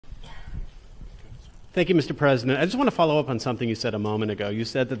Thank you, Mr. President. I just want to follow up on something you said a moment ago. You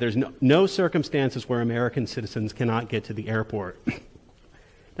said that there's no circumstances where American citizens cannot get to the airport.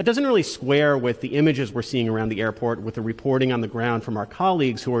 That doesn't really square with the images we're seeing around the airport, with the reporting on the ground from our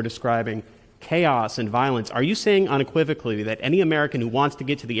colleagues who are describing chaos and violence. Are you saying unequivocally that any American who wants to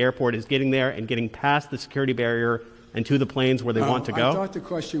get to the airport is getting there and getting past the security barrier and to the planes where they want to go? I thought the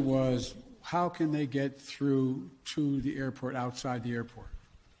question was, how can they get through to the airport outside the airport?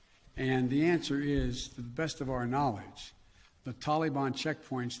 And the answer is, to the best of our knowledge, the Taliban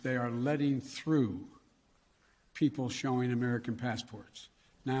checkpoints, they are letting through people showing American passports.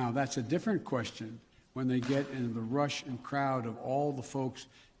 Now, that's a different question when they get into the rush and crowd of all the folks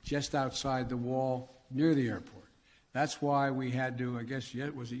just outside the wall near the airport. That's why we had to, I guess,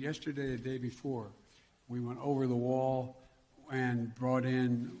 was it yesterday or the day before, we went over the wall and brought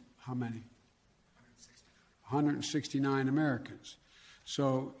in, how many? 169 Americans.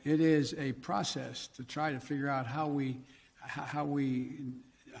 So it is a process to try to figure out how we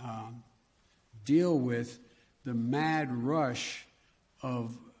deal with the mad rush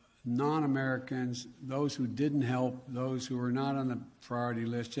of non-Americans, those who didn't help, those who were not on the priority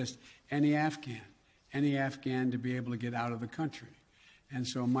list, just any Afghan to be able to get out of the country. And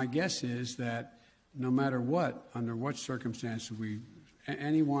so my guess is that no matter what, under what circumstances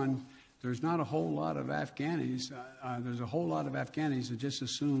there's not a whole lot of Afghanis. There's a whole lot of Afghanis that just as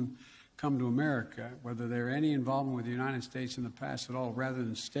soon come to America, whether they're any involvement with the United States in the past at all, rather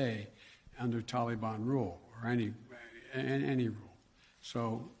than stay under Taliban rule or any rule.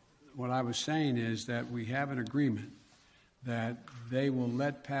 So what I was saying is that we have an agreement that they will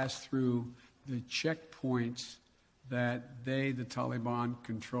let pass through the checkpoints that the Taliban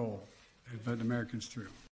control, and let Americans through.